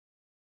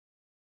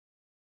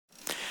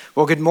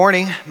Well, good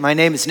morning. My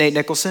name is Nate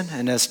Nicholson,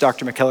 and as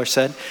Dr. McKellar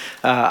said,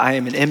 I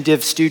am an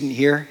MDiv student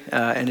here,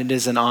 and it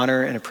is an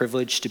honor and a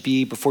privilege to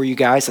be before you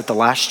guys at the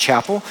last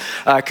chapel.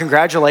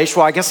 Congratulations.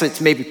 Well, I guess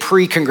it's maybe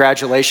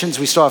pre-congratulations.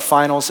 We still have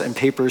finals and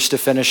papers to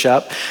finish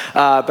up,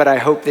 but I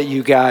hope that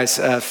you guys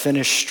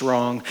finish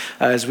strong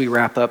as we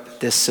wrap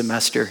up this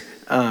semester.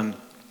 Have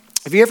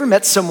you ever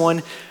met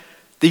someone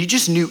that you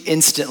just knew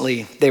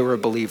instantly they were a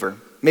believer?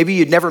 Maybe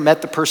you'd never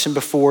met the person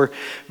before,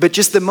 but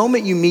just the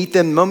moment you meet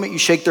them, the moment you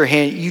shake their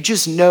hand, you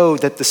just know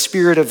that the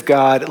Spirit of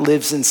God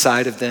lives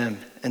inside of them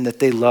and that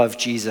they love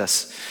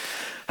Jesus.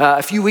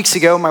 A few weeks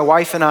ago, my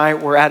wife and I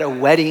were at a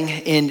wedding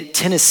in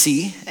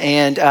Tennessee,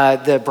 and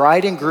the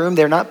bride and groom,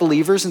 they're not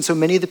believers, and so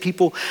many of the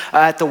people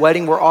at the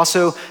wedding were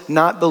also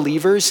not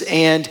believers,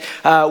 and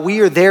we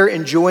are there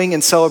enjoying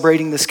and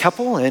celebrating this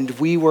couple, and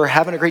we were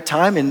having a great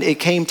time, and it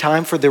came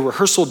time for the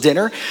rehearsal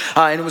dinner,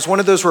 and it was one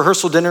of those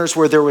rehearsal dinners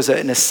where there was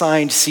an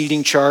assigned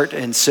seating chart,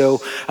 and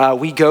so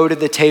we go to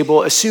the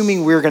table,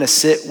 assuming we're going to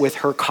sit with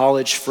her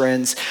college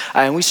friends,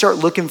 and we start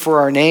looking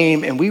for our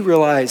name, and we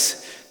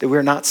realize that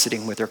we're not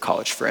sitting with our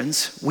college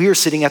friends. We are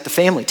sitting at the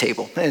family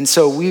table, and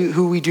so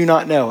who we do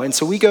not know. And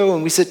so we go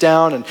and we sit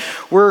down, and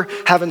we're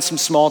having some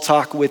small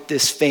talk with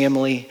this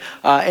family,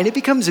 and it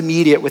becomes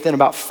immediate within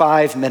about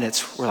 5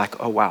 minutes. We're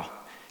like, oh, wow,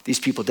 these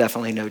people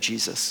definitely know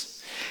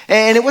Jesus.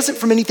 And it wasn't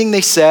from anything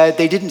they said.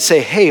 They didn't say,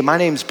 hey, my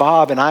name's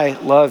Bob, and I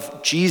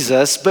love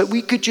Jesus, but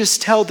we could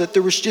just tell that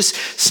there was just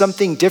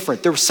something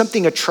different. There was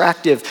something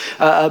attractive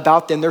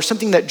about them. There was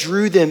something that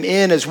drew them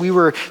in as we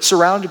were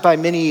surrounded by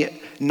many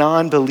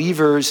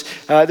non-believers.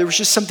 There was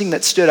just something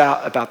that stood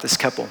out about this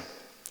couple.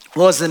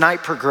 Well, as the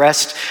night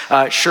progressed,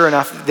 sure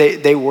enough,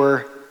 they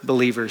were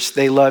believers.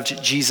 They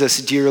loved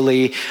Jesus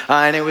dearly,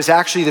 and it was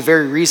actually the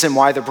very reason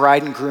why the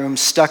bride and groom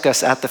stuck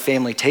us at the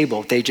family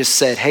table. They just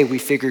said, hey, we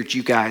figured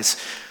you guys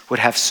would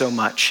have so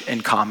much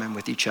in common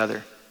with each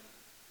other.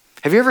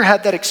 Have you ever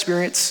had that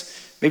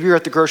experience? Maybe you're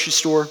at the grocery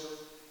store.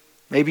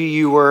 Maybe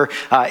you were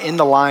in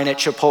the line at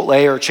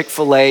Chipotle or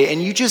Chick-fil-A,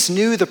 and you just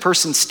knew the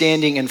person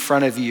standing in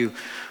front of you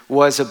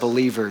was a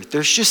believer.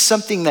 There's just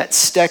something that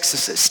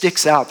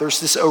sticks out. There's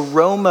this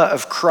aroma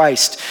of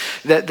Christ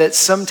that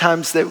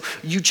sometimes that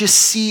you just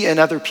see in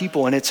other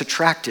people, and it's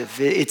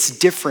attractive. It's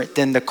different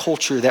than the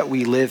culture that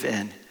we live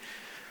in.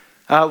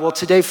 Well,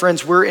 today,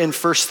 friends, we're in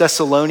 1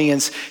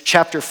 Thessalonians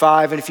chapter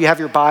 5, and if you have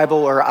your Bible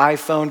or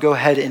iPhone, go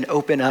ahead and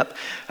open up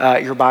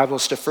your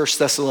Bibles to 1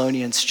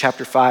 Thessalonians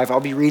chapter 5. I'll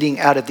be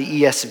reading out of the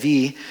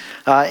ESV.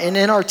 And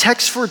in our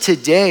text for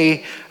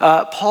today,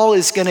 Paul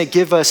is going to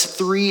give us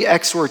 3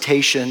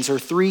 exhortations or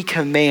 3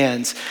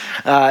 commands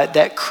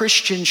that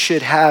Christians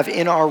should have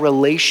in our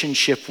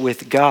relationship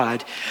with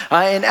God.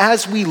 And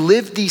as we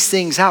live these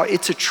things out,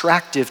 it's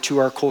attractive to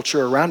our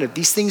culture around it.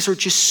 These things are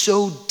just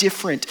so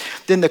different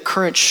than the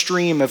current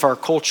stream of our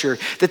culture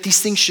that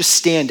these things just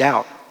stand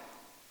out.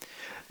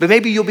 But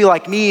maybe you'll be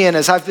like me, and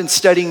as I've been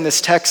studying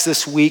this text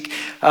this week,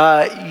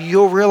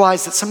 you'll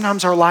realize that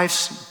sometimes our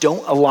lives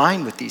don't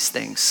align with these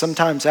things.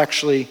 Sometimes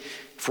actually,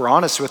 if we're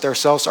honest with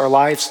ourselves, our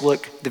lives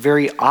look the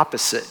very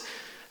opposite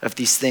of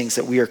these things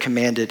that we are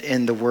commanded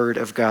in the Word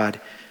of God.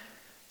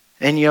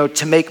 And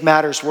to make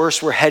matters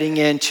worse, we're heading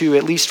into,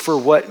 at least for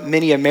what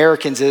many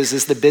Americans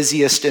is the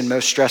busiest and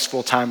most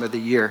stressful time of the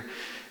year.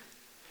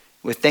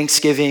 With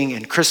Thanksgiving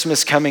and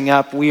Christmas coming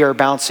up, we are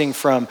bouncing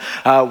from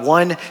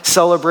one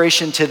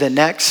celebration to the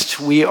next.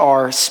 We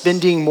are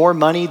spending more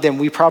money than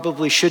we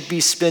probably should be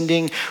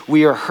spending.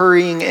 We are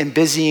hurrying and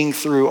busying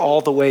through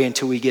all the way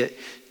until we get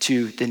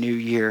to the new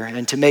year.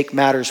 And to make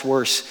matters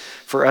worse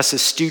for us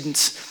as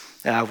students,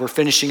 we're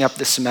finishing up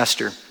the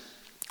semester.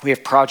 We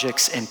have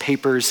projects and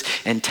papers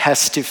and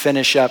tests to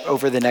finish up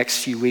over the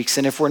next few weeks.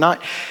 And if we're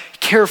not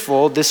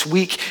careful, this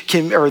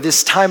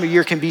time of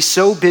year can be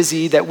so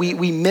busy that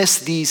we miss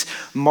these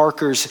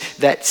markers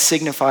that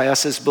signify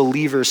us as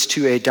believers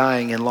to a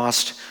dying and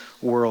lost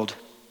world.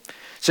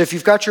 So if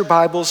you've got your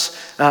Bibles,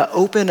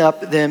 open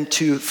up them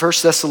to 1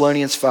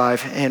 Thessalonians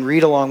 5 and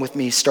read along with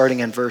me starting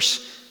in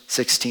verse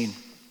 16.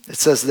 It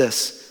says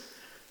this: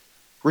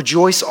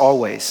 rejoice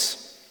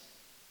always,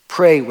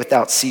 pray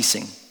without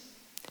ceasing.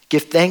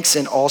 Give thanks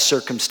in all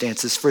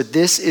circumstances, for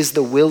this is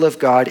the will of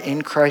God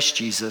in Christ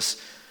Jesus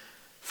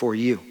for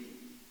you.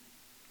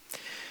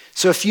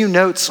 So a few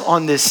notes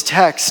on this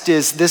text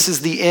is this is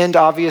the end,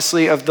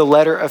 obviously, of the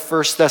letter of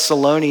 1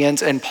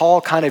 Thessalonians, and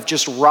Paul kind of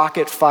just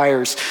rocket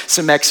fires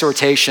some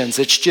exhortations.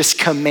 It's just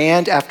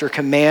command after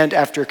command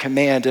after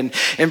command. And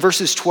in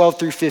verses 12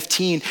 through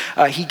 15,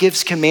 he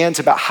gives commands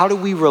about how do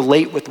we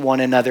relate with one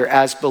another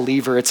as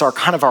believers. It's our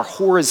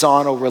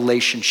horizontal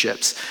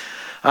relationships.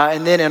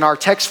 And then in our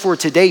text for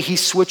today, he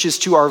switches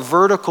to our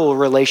vertical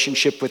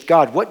relationship with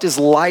God. What does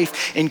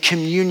life in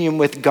communion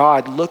with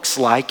God looks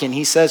like? And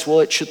he says,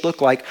 well, it should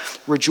look like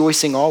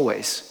rejoicing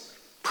always,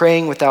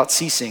 praying without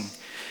ceasing,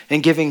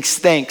 and giving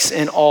thanks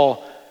in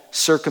all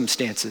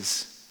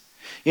circumstances.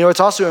 You know,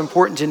 it's also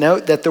important to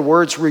note that the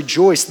words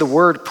rejoice, the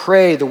word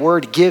pray, the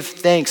word give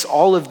thanks,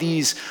 all of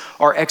these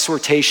are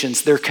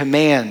exhortations, they're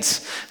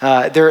commands,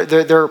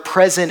 they're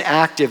present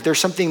active. They're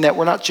something that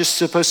we're not just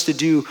supposed to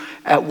do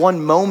at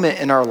one moment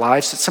in our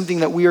lives. It's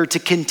something that we are to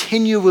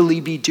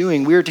continually be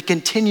doing. We are to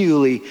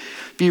continually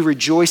be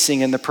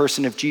rejoicing in the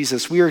person of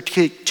Jesus. We are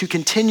to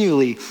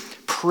continually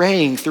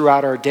praying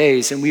throughout our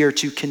days, and we are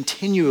to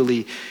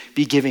continually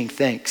be giving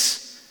thanks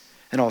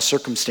in all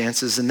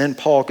circumstances. And then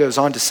Paul goes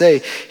on to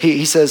say,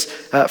 he says,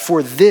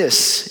 for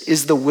this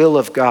is the will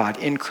of God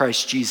in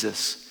Christ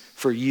Jesus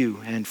for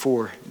you and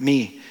for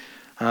me.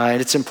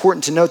 And it's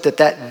important to note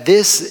that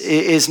this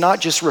is not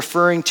just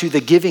referring to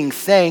the giving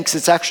thanks,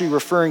 it's actually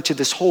referring to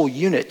this whole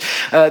unit.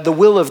 The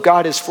will of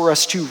God is for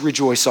us to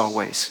rejoice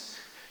always,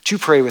 to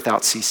pray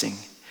without ceasing,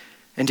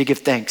 and to give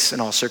thanks in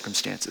all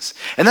circumstances.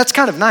 And that's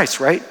kind of nice,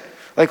 right?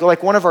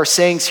 Like one of our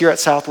sayings here at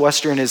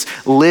Southwestern is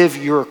live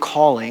your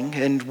calling.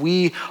 And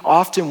we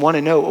often want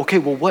to know, okay,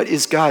 well, what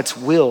is God's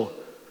will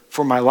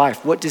for my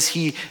life? What does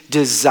he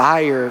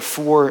desire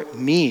for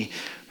me?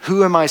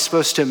 Who am I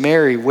supposed to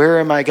marry? Where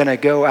am I going to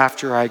go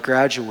after I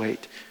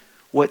graduate?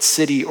 What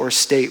city or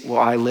state will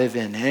I live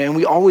in? And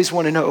we always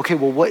want to know, okay,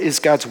 well, what is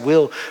God's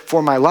will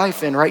for my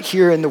life? And right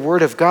here in the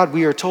Word of God,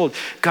 we are told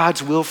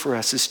God's will for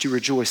us is to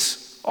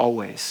rejoice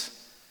always,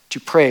 to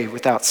pray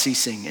without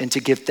ceasing, and to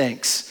give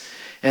thanks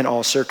in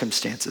all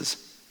circumstances.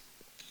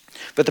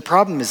 But the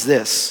problem is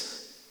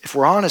this: if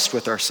we're honest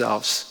with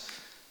ourselves,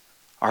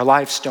 our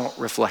lives don't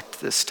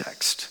reflect this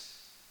text.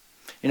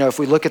 You know, if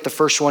we look at the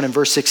first one in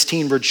verse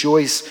 16,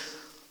 rejoice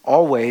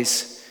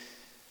always.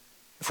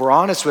 If we're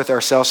honest with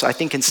ourselves, I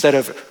think instead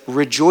of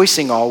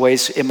rejoicing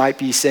always, it might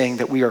be saying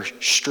that we are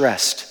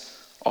stressed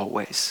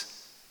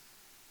always.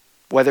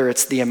 Whether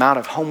it's the amount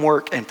of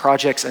homework and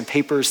projects and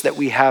papers that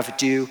we have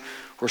due,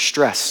 we're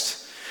stressed.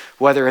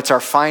 Whether it's our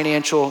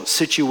financial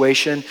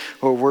situation,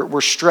 or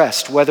we're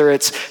stressed. Whether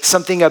it's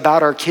something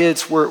about our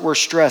kids, we're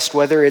stressed.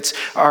 Whether it's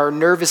our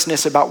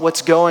nervousness about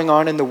what's going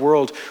on in the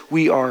world,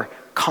 we are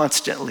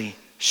constantly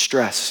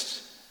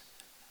stressed.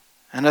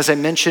 And as I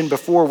mentioned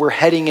before, we're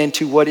heading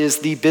into what is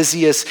the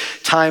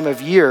busiest time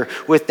of year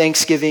with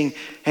Thanksgiving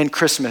and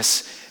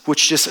Christmas,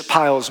 which just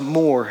piles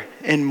more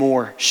and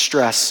more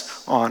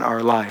stress on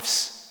our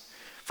lives.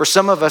 For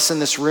some of us in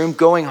this room,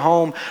 going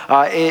home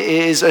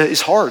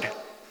is hard.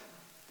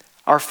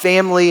 Our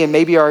family and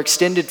maybe our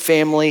extended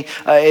family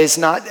is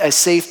not a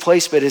safe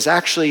place, but is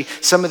actually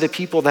some of the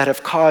people that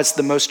have caused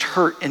the most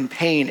hurt and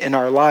pain in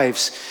our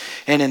lives.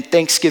 And in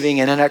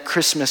Thanksgiving and at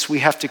Christmas, we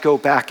have to go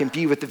back and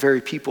be with the very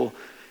people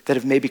that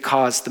have maybe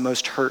caused the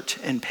most hurt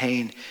and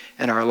pain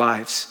in our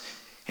lives.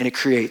 And it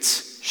creates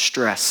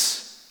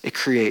stress. It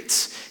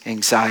creates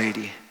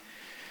anxiety.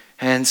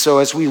 And so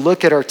as we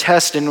look at our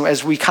test, and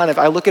as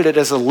I look at it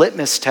as a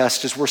litmus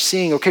test, as we're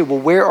seeing, okay, well,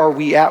 where are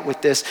we at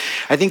with this?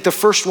 I think the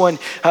first one,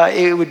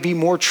 it would be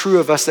more true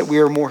of us that we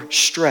are more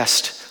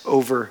stressed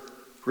over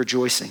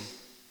rejoicing.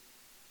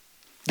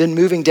 Then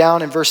moving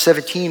down in verse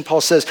 17,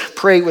 Paul says,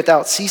 pray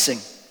without ceasing.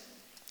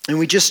 And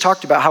we just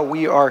talked about how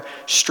we are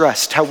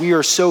stressed, how we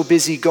are so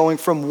busy going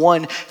from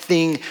one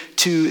thing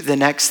to the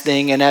next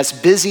thing. And as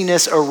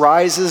busyness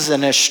arises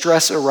and as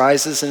stress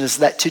arises and as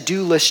that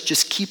to-do list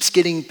just keeps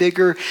getting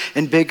bigger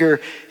and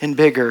bigger and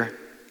bigger,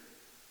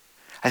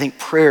 I think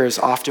prayer is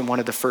often one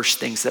of the first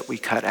things that we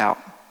cut out.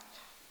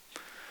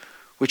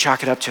 We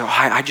chalk it up to,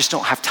 I just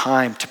don't have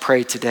time to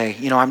pray today.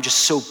 You know, I'm just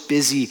so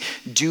busy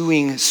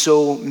doing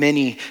so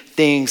many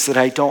things that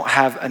I don't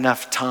have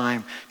enough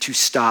time to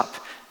stop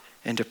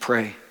and to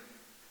pray.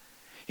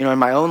 You know, in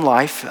my own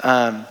life,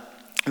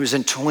 it was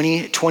in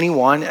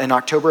 2021, in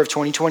October of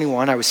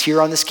 2021, I was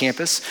here on this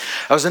campus.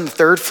 I was in the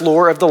third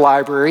floor of the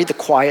library, the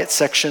quiet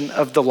section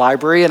of the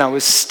library, and I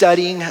was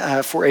studying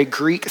for a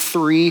Greek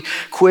 3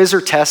 quiz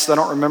or test. I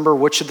don't remember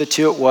which of the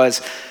two it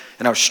was,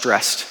 and I was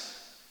stressed.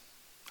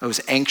 I was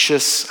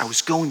anxious. I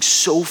was going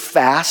so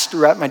fast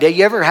throughout my day.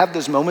 You ever have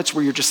those moments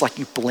where you're just like,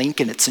 you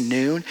blink and it's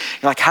noon?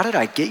 You're like, how did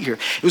I get here?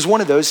 It was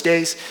one of those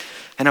days,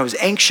 and I was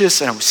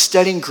anxious, and I was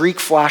studying Greek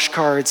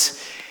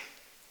flashcards,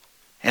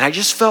 and I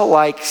just felt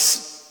like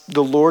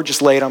the Lord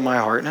just laid on my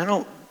heart. And I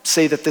don't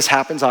say that this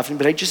happens often,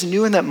 but I just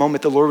knew in that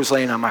moment the Lord was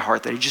laying on my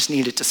heart that I just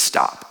needed to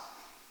stop.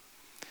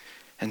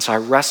 And so I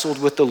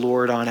wrestled with the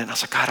Lord on it. And I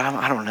was like, God,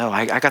 I don't know.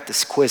 I got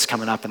this quiz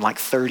coming up in like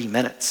 30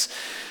 minutes.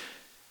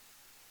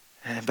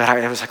 But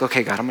I was like,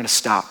 okay, God, I'm going to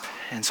stop.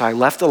 And so I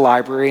left the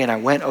library and I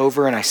went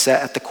over and I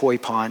sat at the koi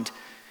pond,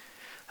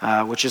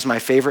 which is my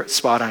favorite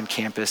spot on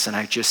campus. And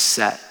I just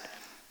sat.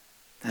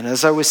 And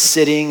as I was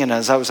sitting and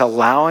as I was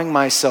allowing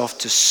myself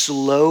to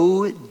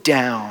slow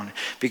down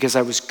because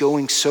I was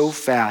going so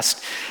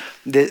fast,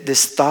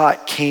 this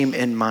thought came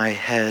in my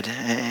head.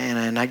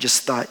 And I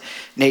just thought,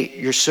 Nate,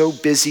 you're so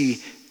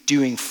busy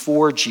doing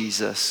for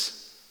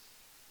Jesus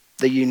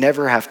that you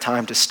never have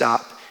time to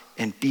stop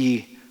and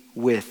be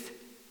with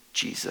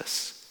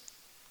Jesus.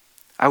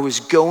 I was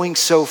going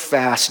so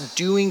fast,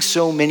 doing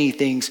so many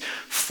things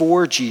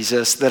for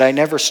Jesus that I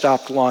never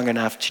stopped long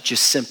enough to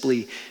just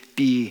simply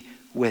be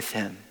with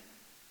him.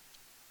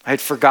 I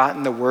had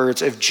forgotten the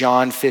words of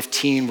John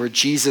 15 where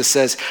Jesus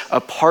says,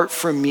 apart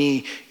from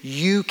me,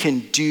 you can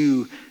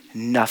do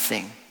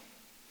nothing.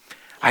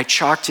 I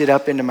chalked it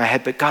up into my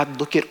head, but God,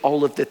 look at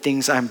all of the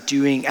things I'm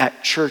doing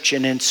at church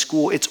and in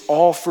school. It's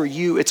all for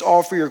you. It's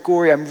all for your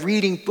glory. I'm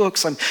reading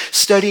books. I'm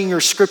studying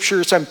your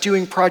scriptures. I'm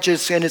doing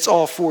projects, and it's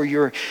all for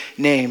your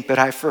name. But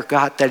I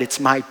forgot that it's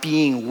my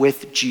being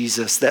with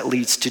Jesus that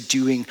leads to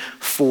doing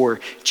for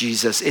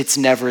Jesus. It's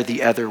never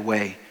the other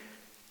way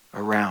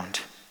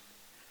around.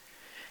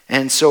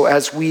 And so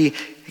as we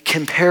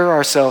compare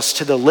ourselves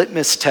to the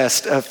litmus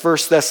test of 1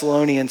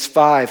 Thessalonians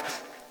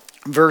 5,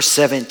 Verse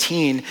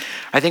 17,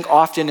 I think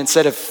often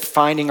instead of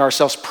finding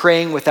ourselves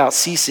praying without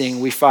ceasing,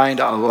 we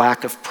find a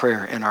lack of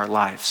prayer in our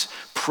lives.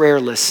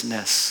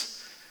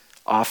 Prayerlessness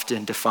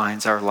often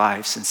defines our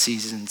lives in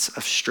seasons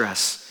of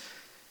stress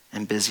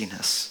and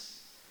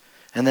busyness.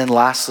 And then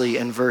lastly,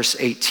 in verse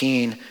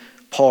 18,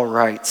 Paul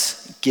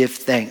writes, give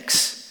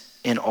thanks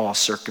in all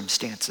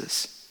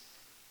circumstances.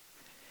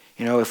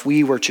 You know, if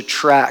we were to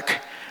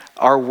track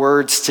our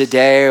words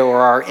today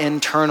or our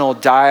internal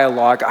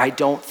dialogue, I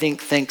don't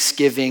think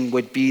Thanksgiving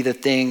would be the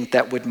thing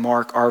that would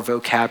mark our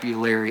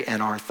vocabulary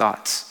and our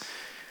thoughts.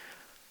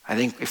 I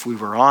think if we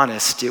were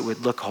honest, it would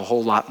look a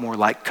whole lot more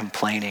like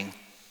complaining.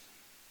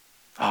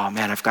 Oh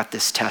man, I've got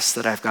this test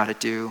that I've got to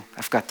do.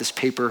 I've got this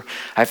paper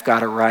I've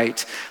got to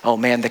write. Oh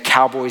man, the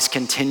Cowboys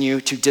continue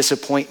to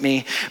disappoint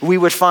me. We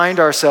would find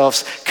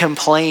ourselves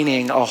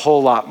complaining a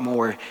whole lot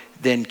more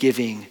than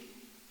giving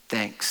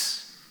thanks.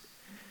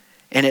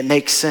 And it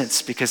makes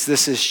sense because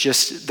this is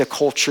just the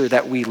culture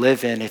that we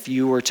live in. If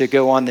you were to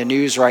go on the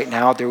news right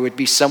now, there would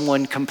be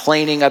someone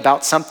complaining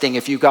about something.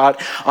 If you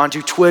got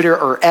onto Twitter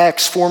or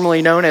X,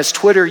 formerly known as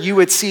Twitter, you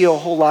would see a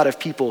whole lot of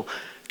people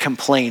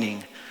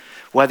complaining.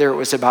 Whether it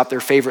was about their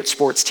favorite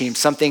sports team,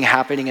 something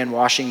happening in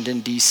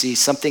Washington, D.C.,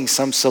 something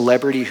some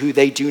celebrity who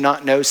they do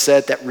not know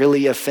said that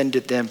really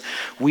offended them.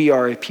 We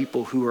are a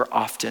people who are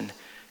often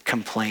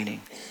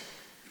complaining.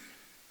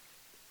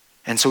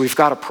 And so we've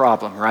got a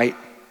problem, right?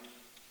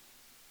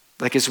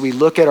 Like as we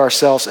look at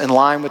ourselves in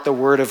line with the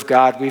word of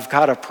God, we've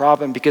got a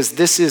problem because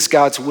this is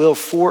God's will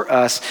for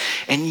us.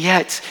 And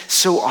yet,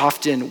 so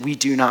often we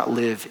do not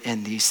live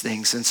in these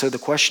things. And so the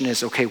question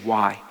is, okay,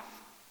 why?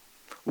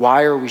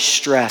 Why are we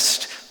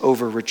stressed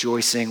over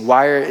rejoicing?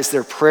 Why is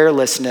there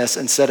prayerlessness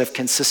instead of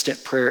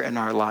consistent prayer in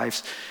our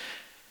lives?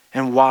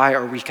 And why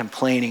are we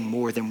complaining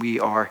more than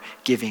we are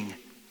giving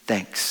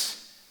thanks?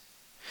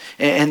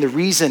 And the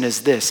reason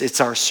is this,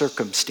 it's our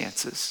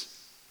circumstances.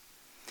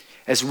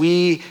 As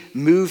we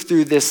move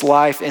through this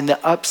life in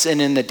the ups and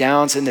in the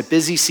downs, in the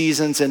busy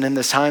seasons and in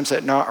the times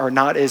that are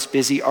not as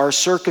busy, our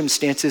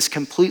circumstances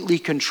completely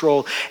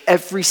control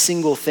every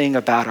single thing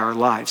about our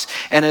lives.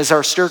 And as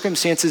our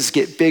circumstances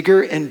get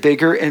bigger and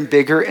bigger and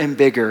bigger and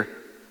bigger,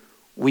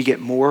 we get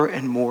more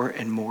and more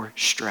and more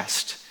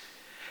stressed.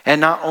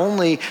 And not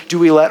only do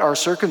we let our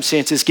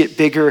circumstances get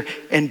bigger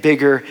and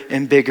bigger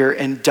and bigger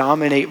and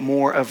dominate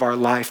more of our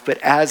life, but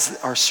as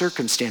our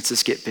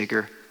circumstances get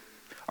bigger,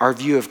 our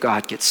view of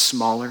God gets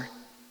smaller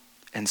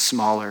and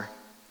smaller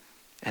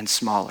and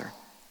smaller.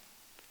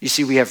 You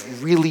see, we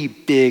have really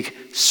big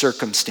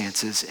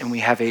circumstances and we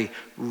have a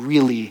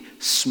really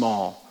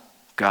small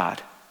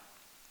God.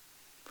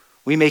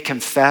 We may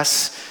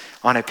confess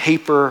on a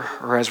paper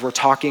or as we're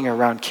talking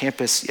around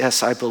campus,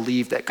 yes, I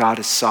believe that God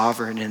is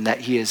sovereign and that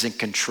he is in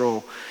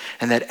control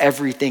and that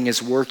everything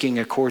is working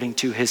according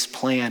to his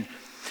plan.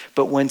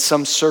 But when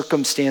some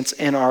circumstance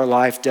in our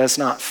life does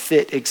not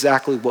fit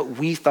exactly what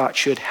we thought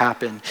should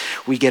happen,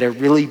 we get a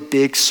really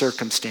big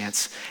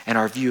circumstance and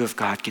our view of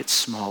God gets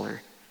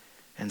smaller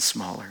and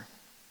smaller.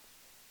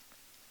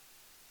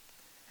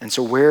 And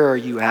so where are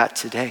you at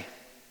today?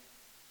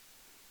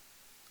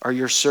 Are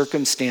your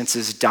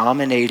circumstances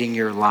dominating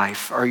your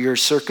life? Are your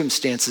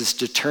circumstances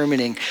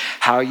determining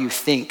how you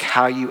think,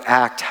 how you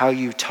act, how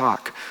you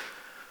talk?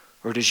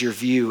 Or does your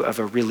view of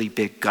a really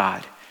big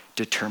God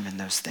determine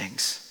those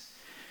things?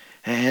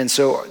 And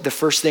so the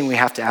first thing we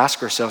have to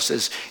ask ourselves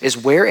is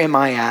where am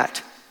I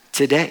at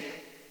today?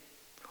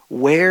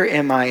 Where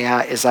am I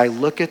at as I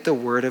look at the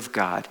word of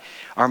God?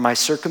 Are my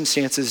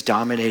circumstances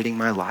dominating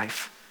my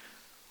life?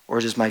 Or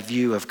does my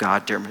view of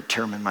God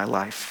determine my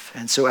life?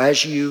 And so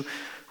as you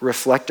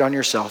reflect on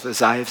yourself,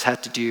 as I have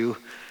had to do,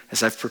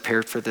 as I've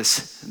prepared for this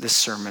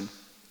sermon,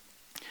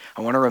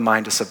 I want to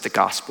remind us of the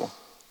gospel.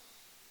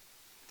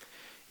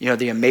 You know,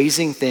 the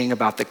amazing thing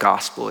about the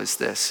gospel is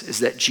this, is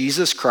that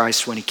Jesus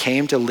Christ, when he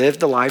came to live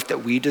the life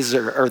that we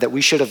deserve, or that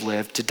we should have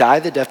lived, to die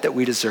the death that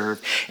we deserve,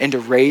 and to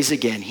raise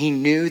again, he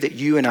knew that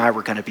you and I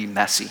were going to be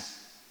messy.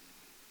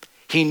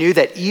 He knew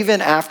that even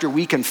after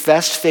we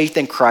confessed faith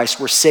in Christ,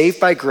 we're saved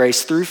by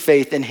grace through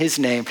faith in his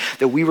name,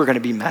 that we were going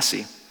to be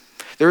messy.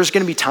 There was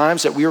going to be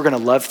times that we were going to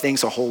love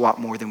things a whole lot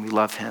more than we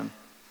love him.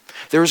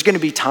 There was going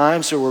to be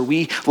times where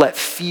we let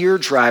fear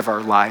drive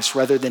our lives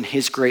rather than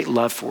his great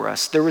love for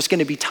us. There was going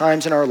to be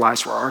times in our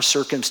lives where our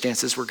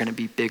circumstances were going to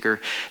be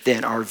bigger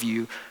than our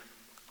view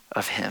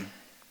of him.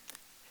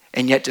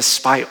 And yet,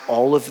 despite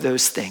all of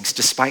those things,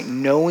 despite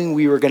knowing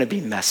we were going to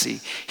be messy,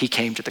 he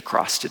came to the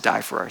cross to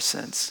die for our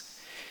sins.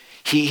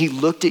 He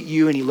looked at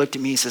you and he looked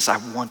at me and says, I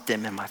want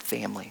them in my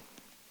family.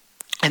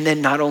 And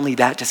then not only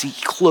that, does he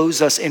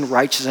clothe us in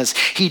righteousness,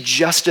 he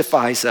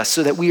justifies us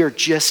so that we are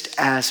just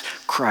as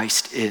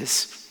Christ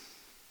is.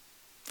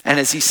 And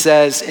as he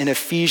says in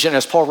Ephesians,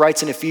 as Paul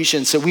writes in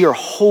Ephesians, so we are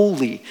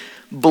holy,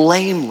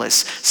 blameless,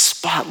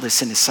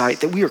 spotless in his sight,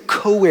 that we are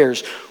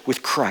co-heirs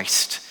with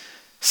Christ,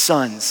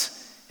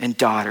 sons and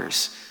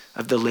daughters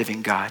of the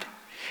living God.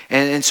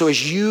 And so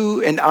as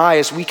you and I,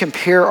 as we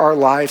compare our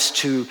lives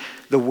to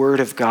the word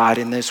of God,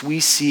 and as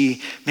we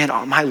see, man,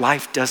 my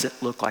life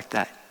doesn't look like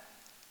that.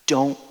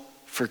 Don't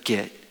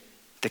forget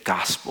the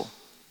gospel.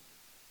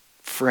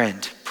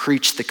 Friend,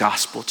 preach the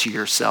gospel to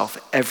yourself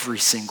every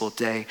single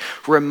day.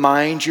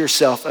 Remind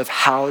yourself of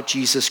how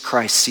Jesus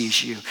Christ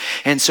sees you.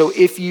 And so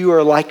if you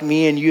are like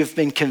me and you have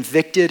been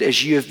convicted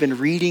as you have been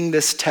reading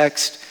this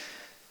text,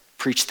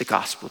 preach the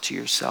gospel to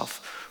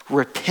yourself.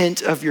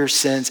 Repent of your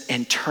sins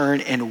and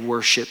turn and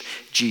worship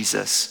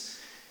Jesus.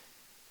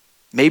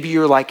 Maybe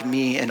you're like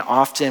me, and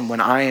often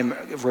when I am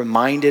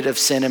reminded of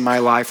sin in my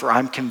life or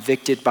I'm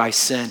convicted by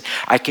sin,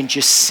 I can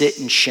just sit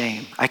in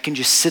shame. I can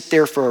just sit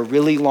there for a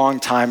really long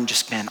time and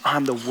just, man,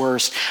 I'm the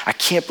worst. I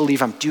can't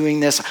believe I'm doing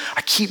this.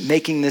 I keep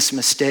making these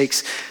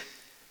mistakes.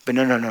 But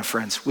no,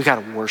 friends. We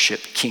got to worship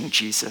King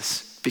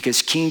Jesus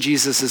because King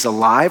Jesus is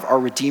alive. Our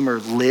Redeemer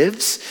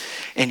lives,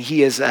 and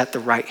he is at the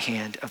right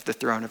hand of the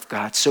throne of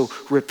God. So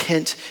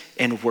repent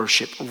and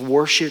worship.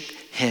 Worship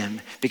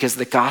him, because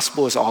the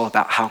gospel is all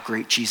about how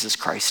great Jesus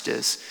Christ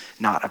is,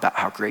 not about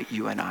how great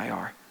you and I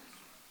are.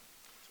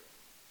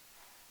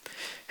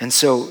 And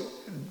so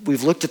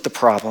we've looked at the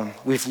problem.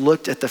 We've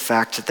looked at the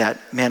fact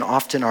that, man,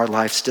 often our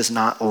lives does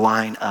not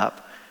line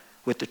up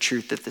with the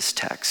truth of this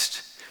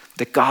text.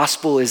 The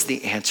gospel is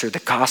the answer. The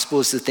gospel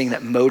is the thing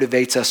that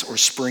motivates us or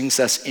springs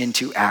us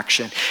into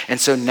action. And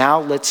so now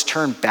let's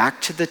turn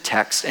back to the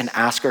text and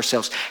ask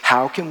ourselves,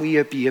 how can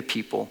we be a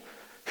people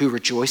who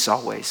rejoice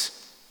always,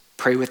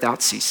 pray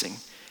without ceasing,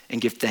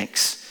 and give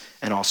thanks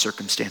in all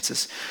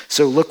circumstances?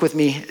 So look with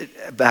me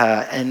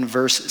in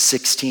verse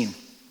 16.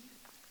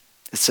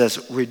 It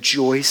says,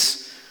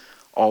 rejoice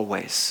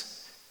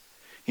always.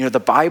 You know, the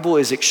Bible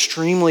is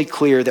extremely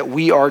clear that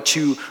we are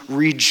to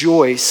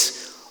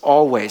rejoice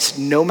always.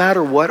 No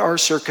matter what our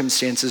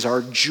circumstances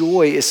are,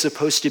 joy is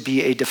supposed to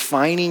be a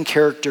defining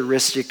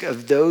characteristic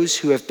of those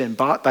who have been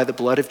bought by the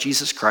blood of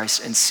Jesus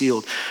Christ and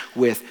sealed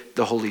with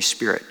the Holy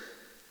Spirit.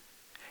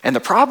 And the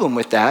problem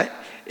with that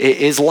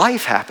is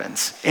life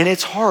happens, and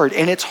it's hard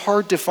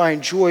to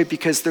find joy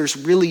because there's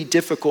really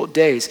difficult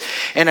days.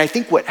 And I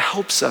think what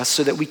helps us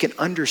so that we can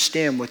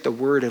understand what the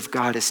Word of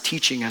God is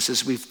teaching us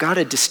is we've got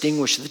to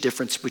distinguish the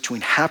difference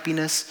between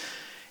happiness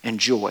and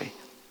joy.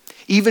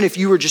 Even if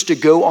you were just to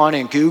go on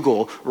and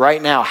Google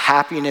right now,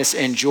 happiness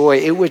and joy,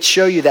 it would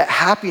show you that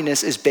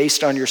happiness is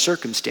based on your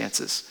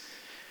circumstances.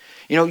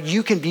 You know,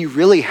 you can be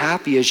really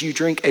happy as you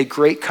drink a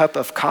great cup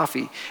of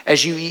coffee,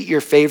 as you eat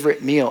your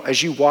favorite meal,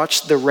 as you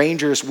watch the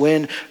Rangers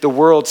win the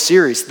World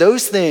Series.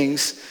 Those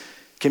things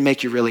can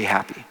make you really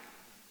happy.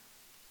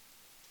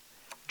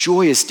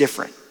 Joy is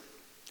different.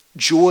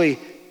 Joy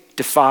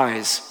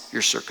defies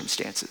your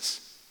circumstances.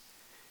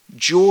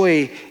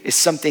 Joy is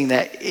something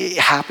that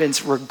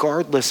happens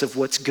regardless of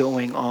what's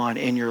going on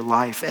in your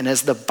life. And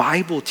as the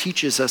Bible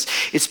teaches us,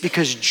 it's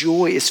because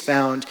joy is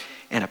found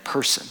in a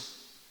person.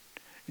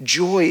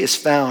 Joy is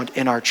found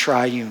in our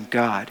triune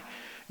God.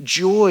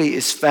 Joy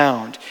is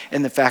found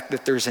in the fact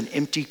that there's an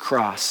empty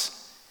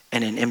cross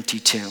and an empty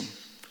tomb.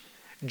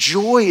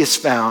 Joy is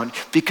found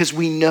because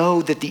we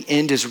know that the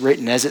end is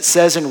written. As it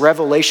says in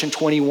Revelation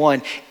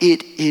 21,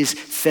 it is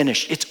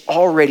finished. It's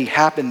already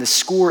happened. The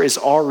score is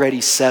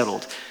already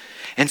settled.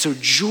 And so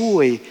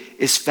joy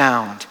is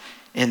found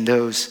in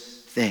those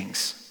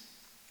things.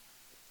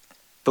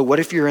 But what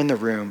if you're in the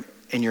room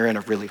and you're in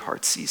a really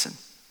hard season?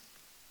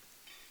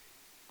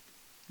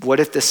 What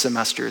if this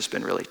semester has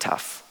been really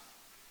tough?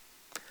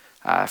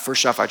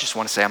 First off, I just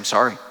want to say I'm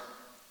sorry.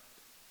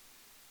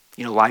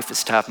 You know, life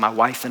is tough. My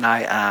wife and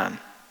I,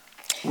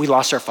 we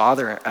lost our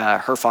father,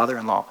 her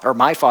father-in-law, or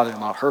my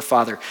father-in-law, her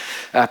father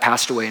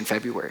passed away in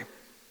February.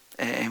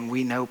 And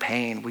we know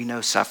pain, we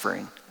know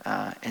suffering.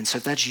 And so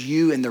if that's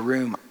you in the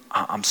room,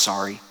 I'm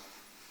sorry.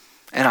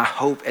 And I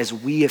hope as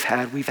we've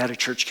had a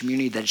church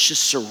community that's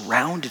just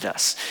surrounded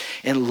us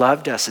and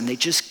loved us, and they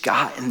just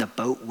got in the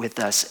boat with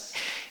us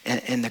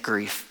in the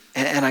grief.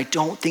 And I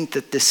don't think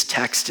that this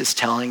text is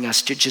telling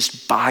us to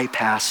just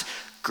bypass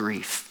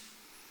grief,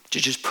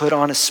 to just put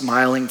on a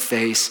smiling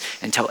face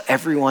and tell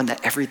everyone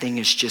that everything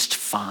is just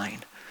fine.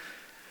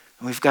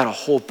 And we've got a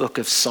whole book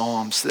of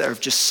Psalms that are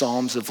just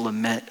Psalms of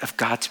lament of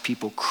God's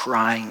people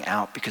crying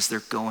out because they're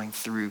going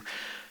through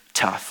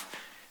tough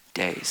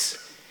days.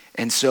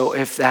 And so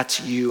if that's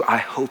you, I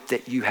hope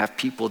that you have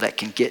people that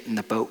can get in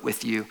the boat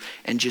with you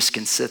and just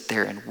can sit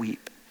there and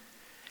weep.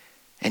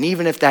 And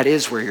even if that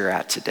is where you're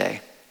at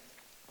today,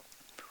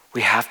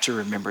 we have to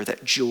remember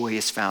that joy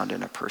is found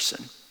in a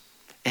person.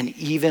 And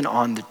even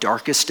on the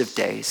darkest of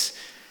days,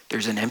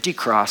 there's an empty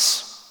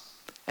cross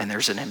and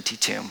there's an empty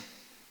tomb.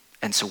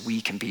 And so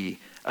we can be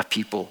a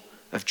people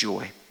of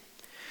joy.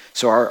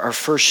 So our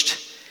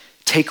first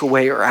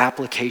takeaway or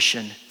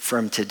application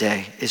from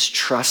today is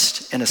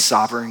trust in a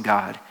sovereign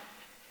God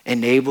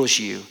enables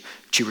you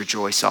to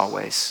rejoice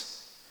always.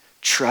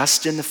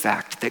 Trust in the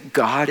fact that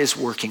God is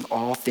working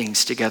all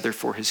things together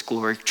for his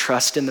glory.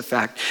 Trust in the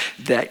fact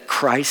that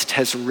Christ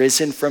has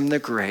risen from the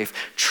grave.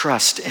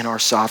 Trust in our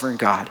sovereign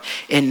God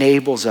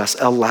enables us,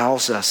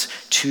 allows us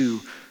to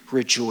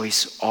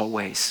rejoice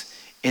always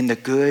in the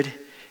good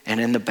and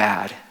in the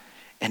bad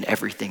and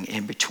everything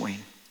in between.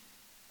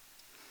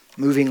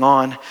 Moving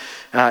on,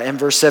 in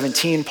verse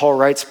 17, Paul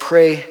writes,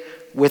 pray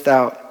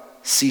without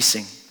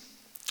ceasing.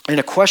 And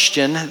a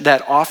question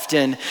that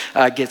often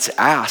gets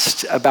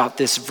asked about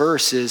this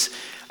verse is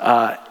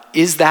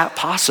that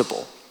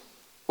possible?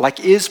 Like,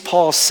 is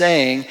Paul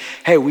saying,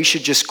 hey, we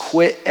should just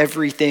quit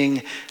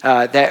everything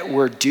that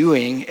we're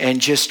doing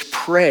and just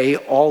pray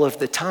all of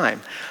the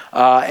time?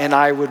 And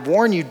I would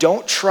warn you,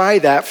 don't try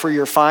that for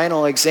your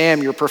final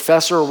exam. Your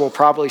professor will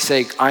probably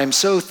say, I'm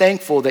so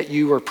thankful that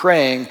you were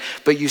praying,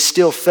 but you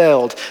still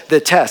failed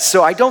the test.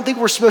 So I don't think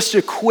we're supposed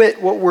to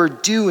quit what we're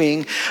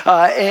doing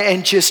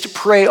and just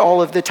pray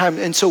all of the time.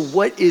 And so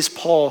what is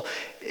Paul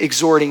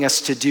exhorting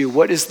us to do?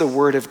 What is the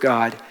word of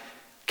God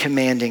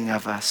commanding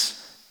of us?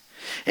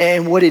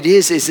 And what it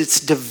is it's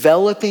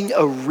developing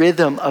a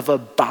rhythm of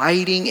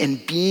abiding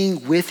and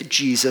being with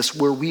Jesus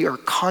where we are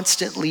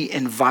constantly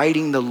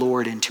inviting the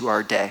Lord into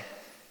our day.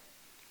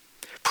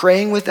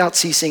 Praying without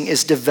ceasing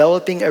is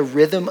developing a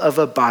rhythm of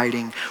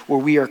abiding where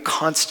we are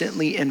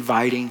constantly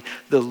inviting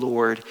the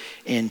Lord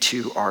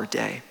into our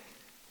day.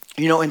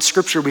 You know, in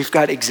scripture, we've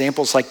got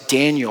examples like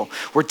Daniel,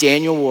 where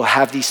Daniel will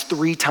have these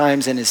 3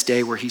 times in his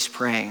day where he's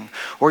praying.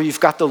 Or you've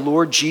got the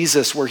Lord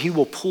Jesus, where he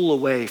will pull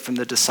away from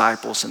the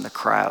disciples and the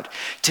crowd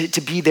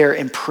to be there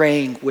and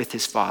praying with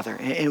his Father.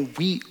 And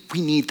we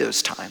need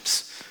those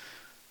times.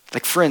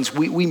 Like, friends,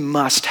 we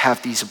must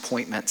have these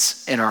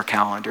appointments in our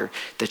calendar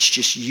that's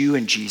just you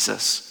and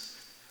Jesus,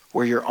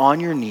 where you're on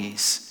your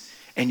knees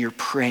and you're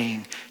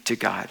praying to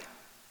God.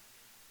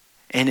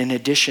 And in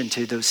addition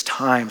to those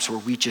times where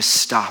we just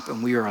stop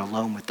and we are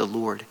alone with the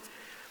Lord,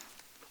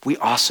 we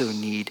also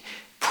need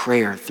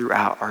prayer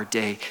throughout our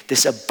day.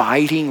 This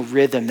abiding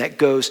rhythm that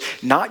goes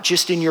not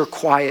just in your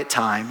quiet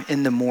time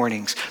in the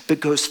mornings, but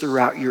goes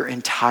throughout your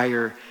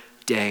entire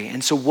day.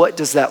 And so what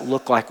does that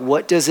look like?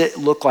 What does it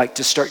look like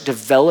to start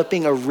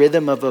developing a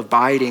rhythm of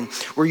abiding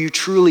where you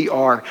truly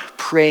are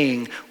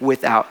praying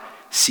without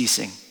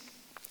ceasing?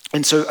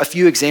 And so a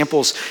few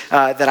examples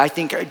that I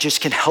think just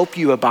can help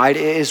you abide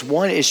is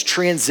one is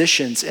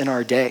transitions in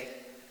our day.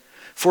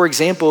 For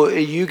example,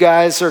 you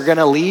guys are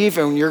gonna leave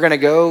and you're gonna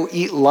go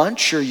eat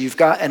lunch, or you've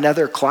got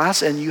another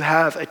class and you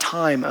have a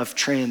time of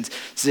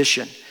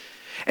transition.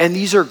 And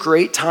these are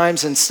great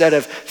times instead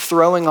of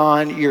throwing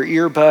on your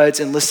earbuds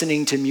and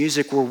listening to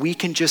music where we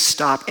can just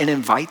stop and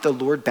invite the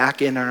Lord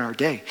back in on our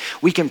day.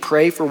 We can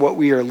pray for what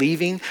we are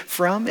leaving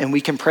from, and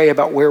we can pray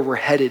about where we're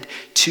headed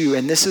to.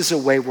 And this is a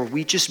way where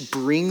we just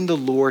bring the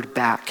Lord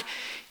back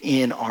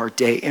in our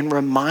day and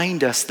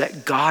remind us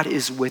that God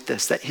is with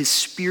us, that his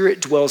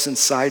Spirit dwells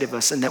inside of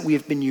us, and that we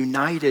have been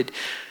united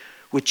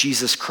with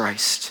Jesus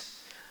Christ.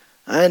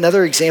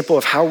 Another example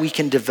of how we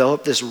can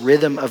develop this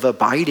rhythm of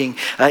abiding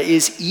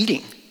is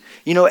eating.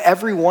 You know,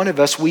 every one of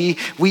us, we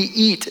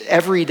eat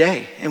every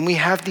day, and we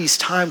have these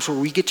times where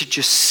we get to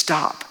just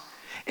stop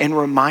and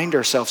remind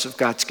ourselves of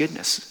God's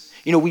goodness.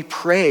 You know, we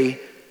pray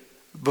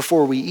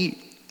before we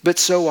eat, but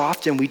so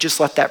often we just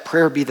let that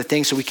prayer be the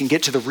thing so we can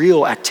get to the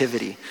real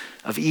activity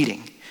of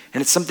eating.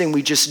 And it's something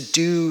we just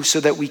do so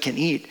that we can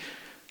eat.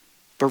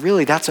 But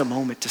really, that's a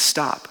moment to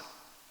stop,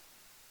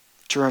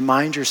 to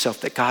remind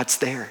yourself that God's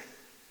there,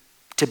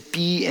 to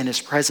be in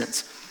his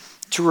presence,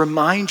 to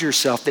remind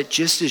yourself that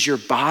just as your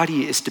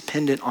body is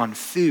dependent on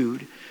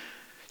food,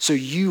 so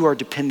you are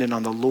dependent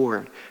on the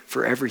Lord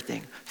for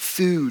everything.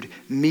 Food,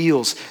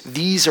 meals,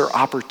 these are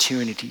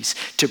opportunities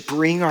to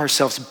bring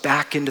ourselves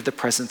back into the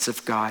presence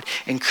of God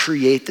and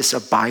create this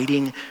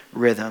abiding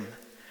rhythm.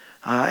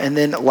 And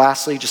then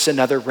lastly, just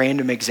another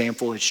random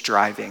example is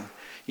driving.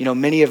 You know,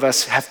 many of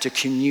us have to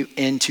commute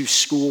into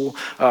school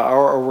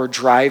or we're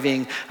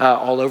driving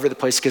all over the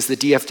place because the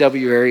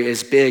DFW area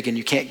is big and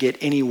you can't get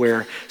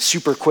anywhere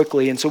super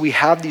quickly. And so we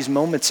have these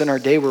moments in our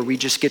day where we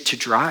just get to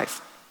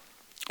drive.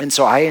 And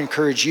so I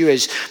encourage you,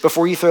 as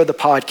before you throw the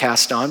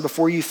podcast on,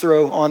 before you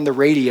throw on the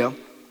radio,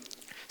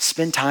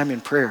 spend time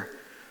in prayer.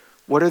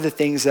 What are the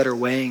things that are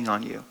weighing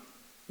on you?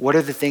 What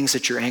are the things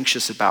that you're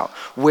anxious about?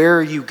 Where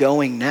are you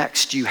going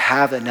next? Do you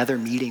have another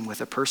meeting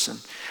with a person?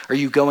 Are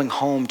you going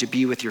home to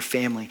be with your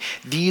family?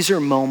 These are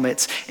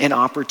moments and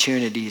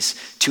opportunities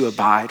to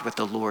abide with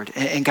the Lord.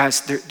 And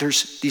guys,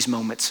 there's these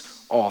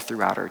moments all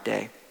throughout our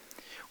day.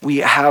 We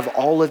have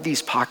all of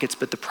these pockets,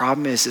 but the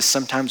problem is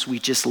sometimes we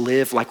just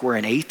live like we're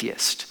an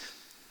atheist.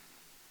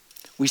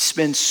 We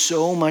spend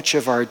so much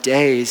of our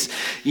days,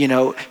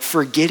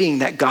 forgetting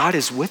that God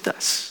is with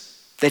us,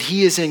 that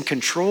he is in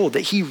control,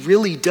 that he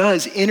really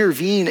does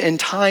intervene in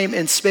time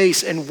and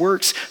space and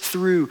works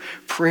through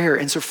prayer.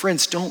 And so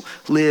friends, don't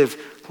live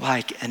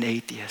like an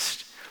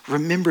atheist.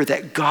 Remember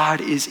that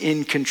God is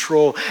in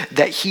control,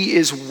 that he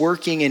is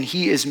working and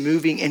he is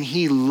moving and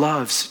he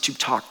loves to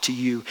talk to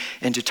you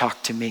and to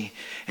talk to me.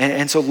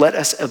 And so let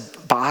us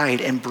abide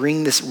and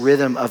bring this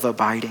rhythm of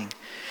abiding.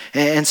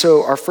 And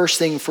so our first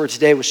thing for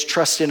today was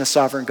trust in a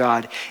sovereign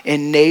God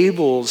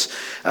enables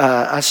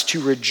us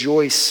to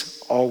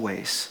rejoice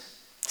always.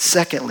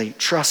 Secondly,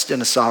 trust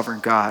in a sovereign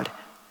God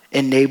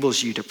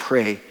enables you to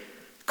pray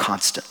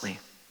constantly.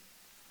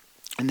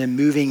 And then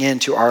moving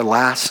into our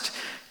last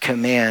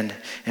command,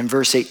 in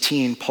verse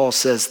 18, Paul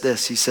says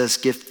this. He says,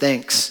 give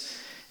thanks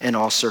in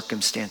all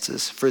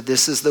circumstances, for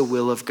this is the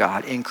will of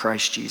God in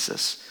Christ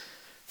Jesus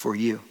for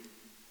you.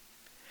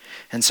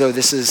 And so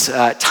this is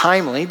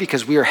timely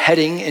because we are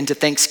heading into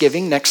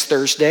Thanksgiving next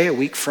Thursday, a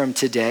week from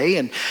today.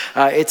 And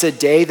it's a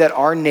day that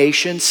our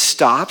nation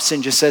stops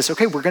and just says,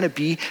 okay, we're going to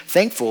be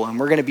thankful. And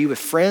we're going to be with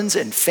friends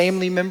and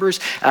family members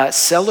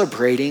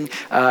celebrating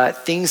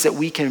things that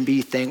we can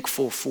be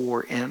thankful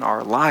for in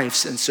our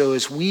lives. And so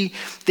as we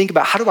think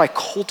about how do I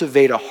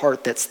cultivate a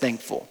heart that's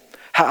thankful?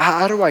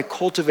 How do I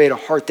cultivate a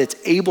heart that's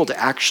able to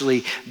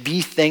actually be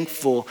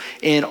thankful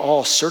in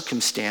all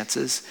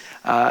circumstances?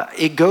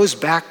 It goes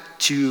back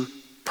to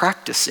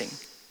practicing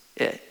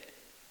it.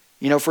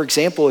 You know, for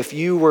example, if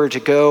you were to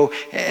go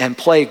and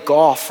play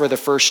golf for the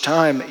first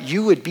time,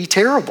 you would be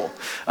terrible.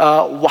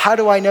 How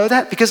do I know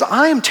that? Because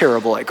I'm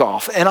terrible at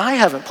golf and I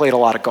haven't played a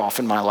lot of golf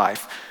in my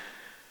life.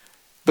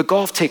 But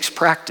golf takes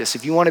practice.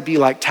 If you want to be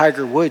like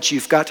Tiger Woods,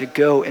 you've got to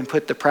go and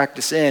put the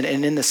practice in.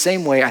 And in the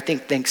same way, I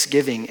think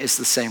Thanksgiving is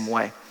the same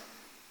way.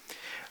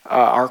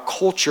 Our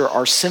culture,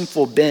 our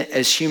sinful bent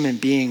as human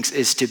beings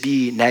is to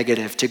be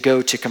negative, to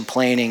go to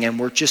complaining, and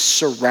we're just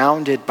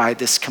surrounded by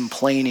this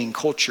complaining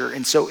culture.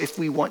 And so if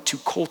we want to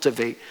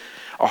cultivate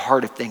a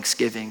heart of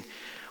thanksgiving,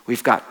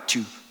 we've got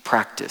to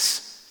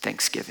practice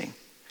thanksgiving.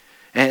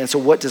 And so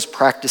what does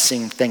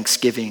practicing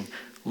thanksgiving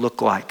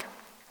look like?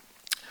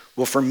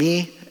 Well, for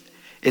me,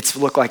 it's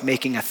looked like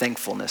making a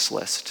thankfulness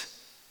list.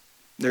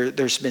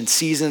 There's been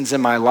seasons in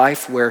my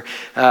life where,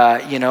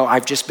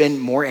 I've just been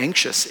more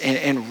anxious,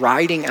 and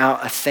writing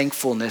out a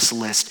thankfulness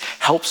list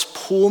helps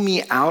pull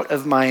me out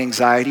of my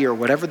anxiety or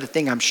whatever the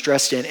thing I'm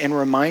stressed in and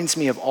reminds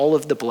me of all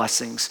of the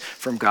blessings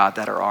from God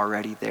that are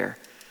already there.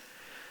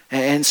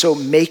 And so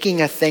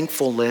making a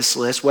thankfulness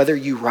list, whether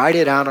you write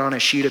it out on a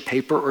sheet of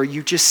paper or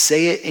you just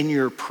say it in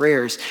your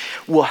prayers,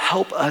 will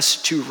help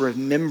us to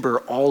remember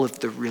all of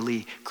the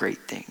really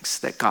great things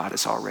that God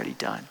has already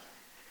done.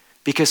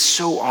 Because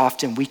so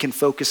often we can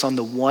focus on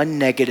the one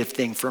negative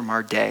thing from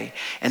our day,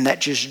 and that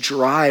just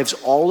drives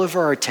all of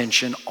our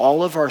attention,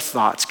 all of our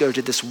thoughts go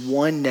to this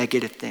one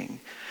negative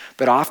thing.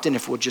 But often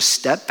if we'll just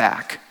step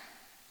back,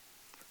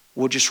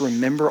 we'll just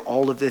remember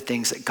all of the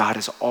things that God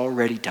has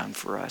already done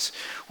for us.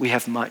 We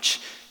have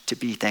much to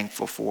be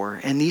thankful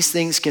for. And these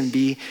things can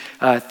be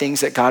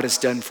things that God has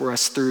done for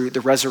us through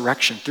the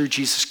resurrection, through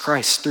Jesus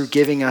Christ, through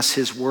giving us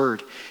his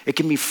word. It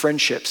can be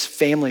friendships,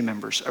 family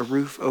members, a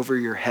roof over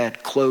your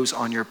head, clothes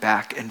on your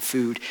back, and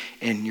food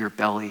in your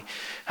belly.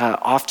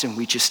 Often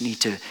we just need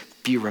to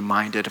be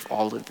reminded of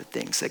all of the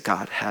things that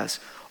God has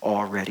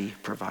already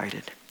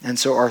provided. And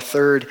so our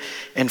third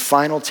and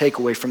final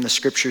takeaway from the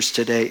scriptures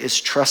today is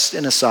trust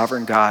in a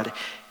sovereign God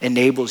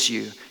enables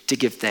you to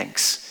give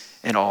thanks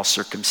in all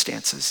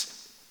circumstances.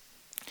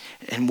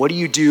 And what do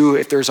you do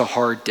if there's a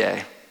hard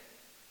day?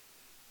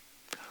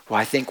 Well,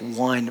 I think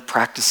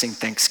practicing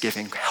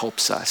thanksgiving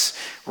helps us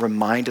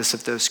remind us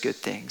of those good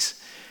things.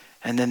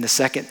 And then the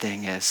second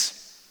thing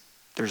is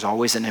there's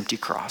always an empty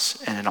cross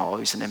and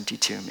always an empty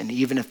tomb. And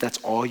even if that's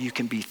all you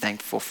can be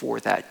thankful for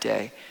that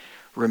day,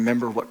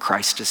 remember what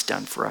Christ has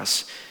done for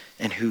us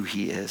and who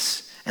he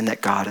is and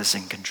that God is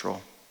in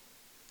control.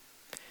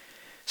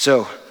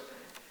 So,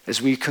 as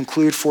we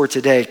conclude for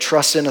today,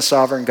 trust in a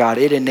sovereign God.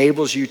 It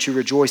enables you to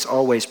rejoice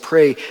always,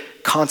 pray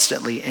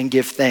constantly, and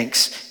give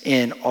thanks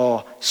in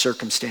all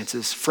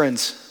circumstances.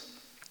 Friends,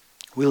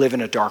 we live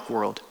in a dark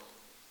world.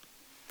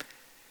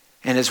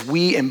 And as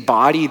we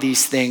embody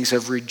these things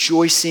of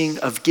rejoicing,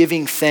 of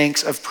giving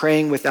thanks, of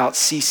praying without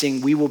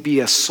ceasing, we will be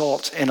a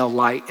salt and a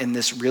light in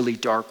this really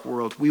dark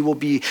world. We will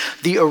be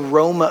the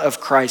aroma of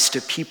Christ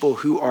to people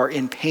who are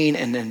in pain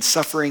and in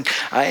suffering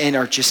and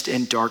are just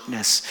in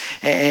darkness.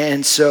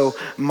 And so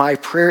my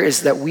prayer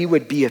is that we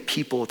would be a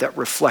people that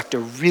reflect a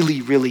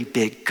really, really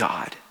big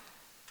God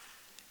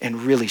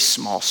in really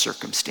small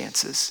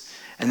circumstances.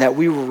 And that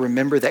we will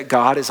remember that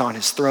God is on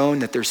his throne,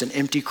 that there's an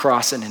empty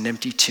cross and an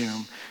empty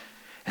tomb.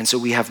 And so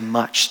we have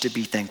much to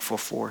be thankful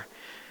for.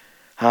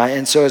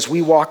 And so as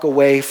we walk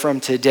away from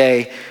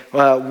today,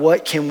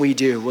 what can we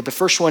do? Well, the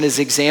first one is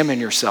examine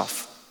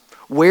yourself.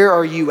 Where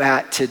are you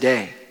at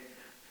today?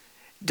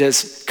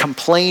 Does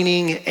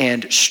complaining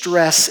and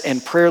stress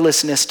and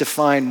prayerlessness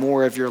define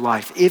more of your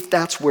life? If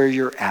that's where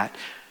you're at,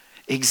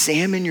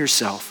 examine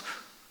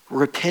yourself,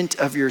 repent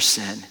of your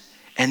sin,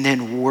 and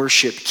then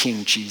worship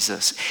King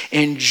Jesus.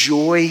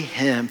 Enjoy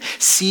him.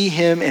 See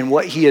him and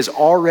what he has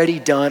already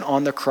done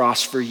on the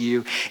cross for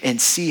you, and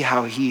see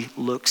how he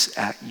looks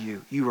at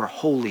you. You are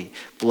holy,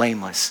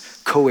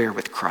 blameless, co-heir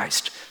with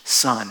Christ,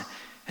 son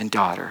and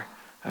daughter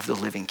of the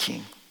living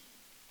King.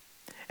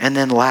 And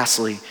then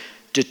lastly,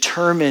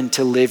 determine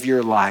to live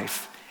your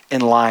life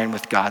in line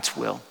with God's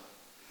will.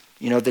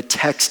 You know, the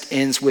text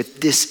ends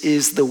with, this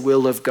is the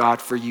will of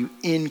God for you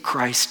in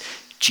Christ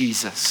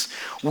Jesus.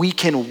 We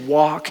can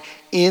walk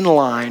in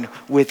line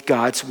with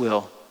God's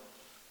will,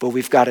 but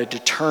we've got to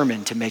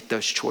determine to make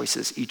those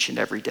choices each and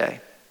every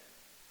day.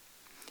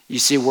 You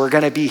see, we're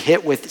going to be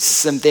hit with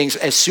some things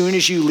as soon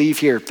as you leave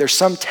here. There's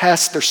some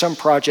test, there's some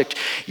project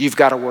you've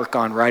got to work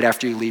on right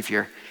after you leave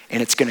here,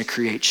 and it's going to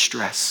create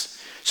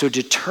stress. So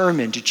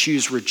determine to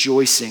choose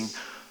rejoicing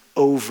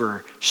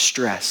over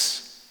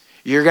stress.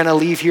 You're going to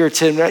leave here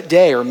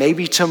today or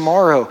maybe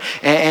tomorrow,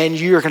 and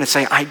you're going to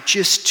say, I'm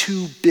just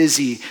too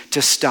busy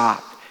to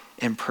stop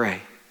and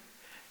pray.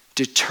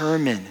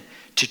 Determine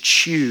to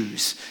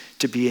choose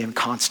to be in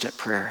constant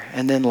prayer.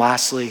 And then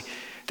lastly,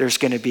 it's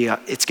going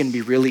to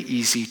be really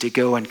easy to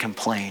go and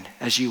complain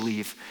as you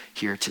leave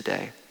here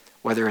today.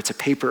 Whether it's a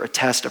paper, a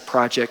test, a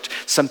project,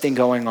 something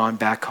going on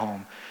back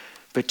home.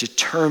 But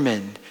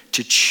determine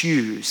to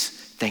choose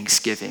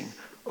thanksgiving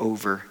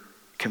over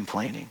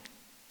complaining.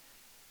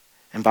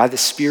 And by the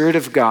Spirit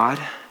of God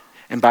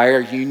and by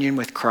our union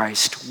with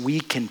Christ,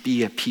 we can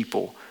be a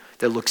people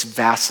that looks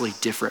vastly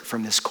different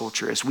from this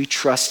culture as we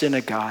trust in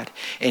a God,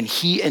 and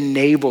he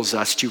enables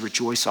us to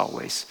rejoice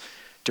always,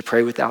 to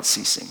pray without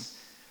ceasing,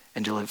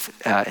 and to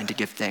live and to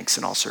give thanks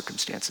in all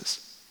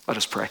circumstances. Let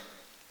us pray.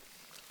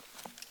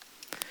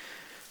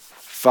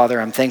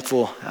 Father, I'm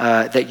thankful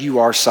that you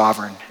are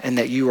sovereign and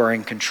that you are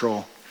in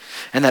control,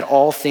 and that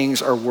all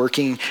things are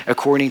working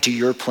according to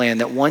your plan,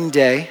 that one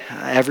day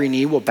every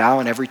knee will bow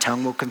and every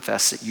tongue will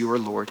confess that you are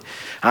Lord.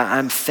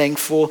 I'm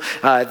thankful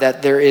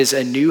that there is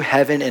a new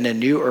heaven and a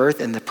new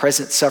earth, and the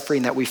present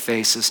suffering that we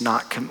face is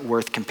not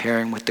worth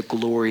comparing with the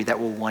glory that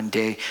will one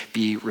day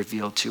be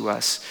revealed to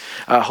us.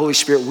 Holy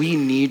Spirit, we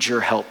need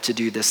your help to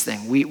do this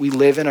thing. We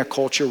live in a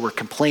culture where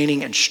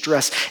complaining and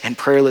stress and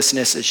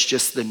prayerlessness is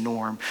just the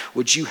norm.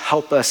 Would you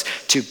help us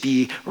to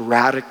be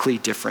radically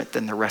different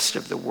than the rest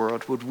of the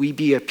world? Would we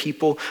be a people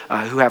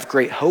who have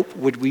great hope?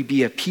 Would we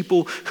be a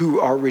people who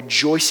are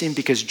rejoicing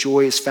because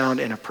joy is found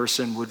in a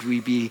person? Would we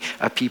be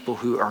a people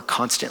who are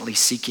constantly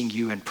seeking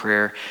you in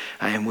prayer?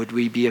 And would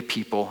we be a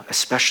people,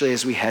 especially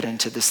as we head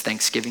into this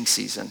Thanksgiving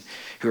season,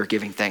 who are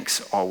giving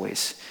thanks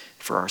always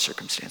for our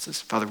circumstances?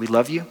 Father, we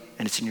love you,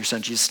 and it's in your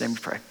son Jesus' name we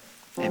pray.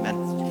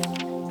 Amen.